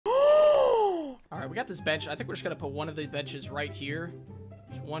All right, we got this bench. I think we're just gonna put one of the benches right here.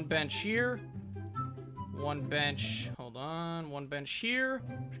 Just one bench here. One bench, hold on, one bench here.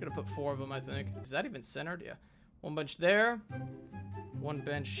 I'm just gonna put 4 of them, I think. Is that even centered? Yeah. One bench there. One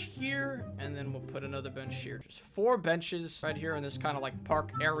bench here, and then we'll put another bench here. Just 4 benches right here in this kind of like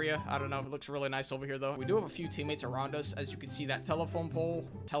park area. I don't know. It looks really nice over here, though. We do have a few teammates around us. As you can see, that telephone phone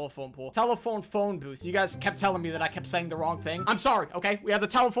booth. You guys kept telling me that I kept saying the wrong thing. I'm sorry, okay? We have the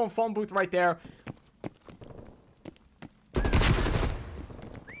telephone phone booth right there.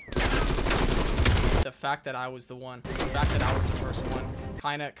 The fact that I was the first one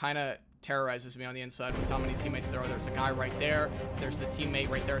kind of terrorizes me on the inside with how many teammates there are. There's a guy right there. There's the teammate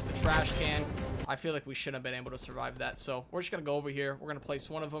right there. There's the trash can. I feel like we shouldn't have been able to survive that. So we're just going to go over here. We're going to place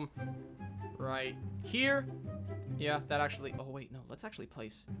one of them right here. Yeah, that actually... Oh, wait, no. Let's actually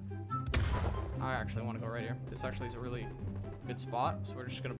place... I actually want to go right here. This actually is a really good spot. So we're just going